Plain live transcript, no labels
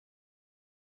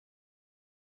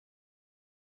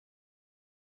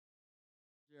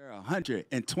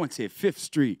125th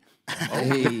Street.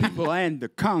 The people and the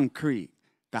concrete.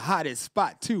 The hottest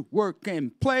spot to work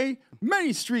and play.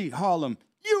 Main Street, Harlem,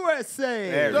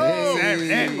 USA. There it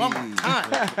is. One more time.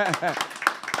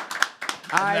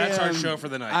 That's our show for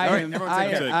the night. All right, everyone take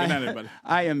care. Good night, everybody.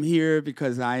 I am here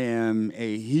because I am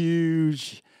a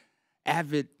huge,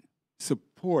 avid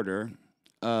supporter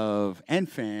of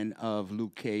and fan of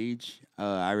Luke Cage.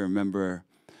 I remember,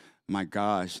 my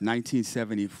gosh,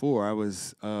 1974. I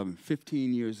was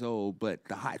 15 years old, but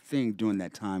the hot thing during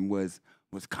that time was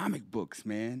comic books,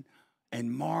 man,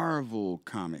 and Marvel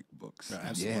comic books.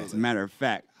 Absolutely. As a matter of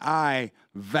fact, I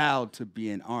vowed to be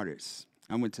an artist.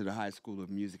 I went to the High School of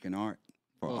Music and Art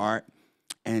for art,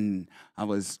 and I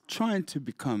was trying to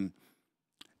become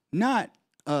not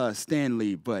Stan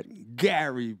Lee, but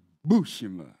Gary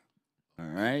Buscema. All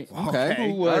right. Okay.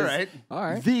 Who was All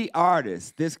right. the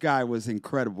artist? This guy was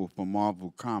incredible for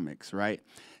Marvel Comics, right?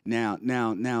 Now,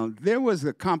 there was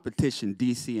a competition,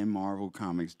 DC and Marvel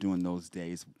Comics, during those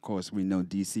days. Of course, we know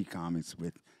DC Comics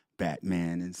with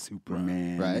Batman and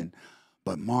Superman. Right.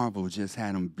 But Marvel just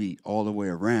had them beat all the way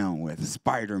around with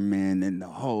Spider-Man and the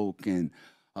Hulk. And,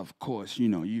 of course, you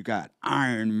know, you got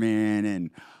Iron Man. And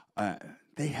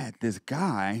they had this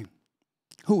guy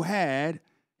who had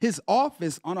his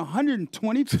office on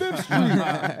 125th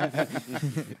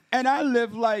Street. And I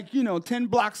live like, 10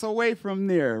 blocks away from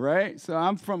there, right? So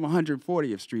I'm from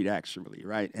 140th Street, actually,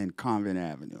 right? And Convent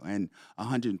Avenue. And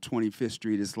 125th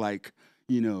Street is like,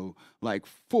 like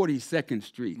 42nd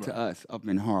Street to us up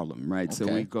in Harlem, right?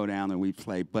 So we go down and we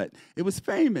play. But it was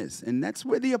famous, and that's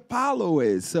where the Apollo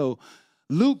is. So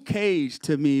Luke Cage,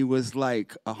 to me, was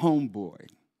like a homeboy.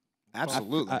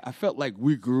 Absolutely. I felt like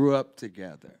we grew up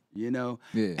together, Yeah.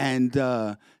 And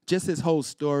just his whole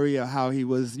story of how he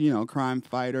was, a crime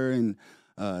fighter and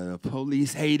the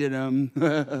police hated him.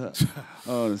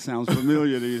 Oh, it sounds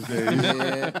familiar these days.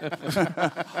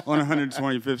 On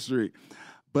 125th Street.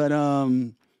 But,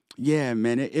 yeah,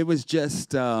 man, it was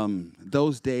just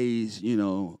those days,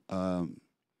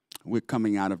 we're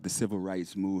coming out of the civil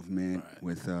rights movement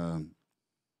with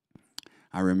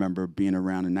I remember being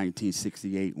around in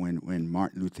 1968 when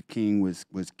Martin Luther King was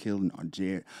killed, and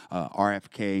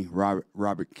RFK,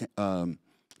 Robert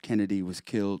Kennedy was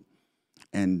killed,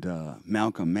 and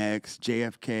Malcolm X,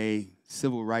 JFK,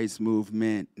 civil rights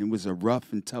movement. It was a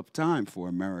rough and tough time for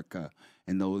America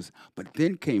and those. But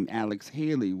then came Alex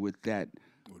Haley with that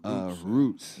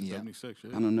Roots. Yeah. 76, yeah.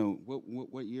 I don't know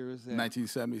what year is that?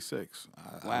 1976.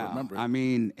 Wow. I remember it. I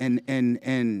mean,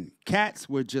 and cats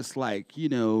were just like,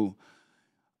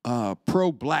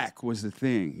 pro-black was the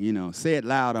thing, say it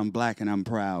loud, I'm black and I'm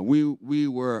proud. We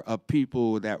were a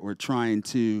people that were trying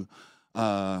to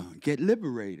get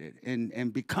liberated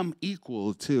and become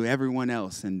equal to everyone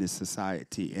else in this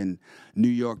society. And New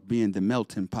York being the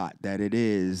melting pot that it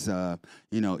is,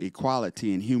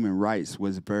 equality and human rights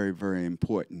was very, very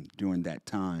important during that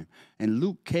time. And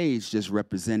Luke Cage just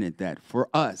represented that for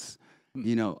us,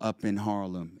 up in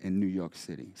Harlem in New York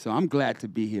City. So I'm glad to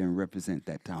be here and represent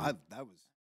that time. That was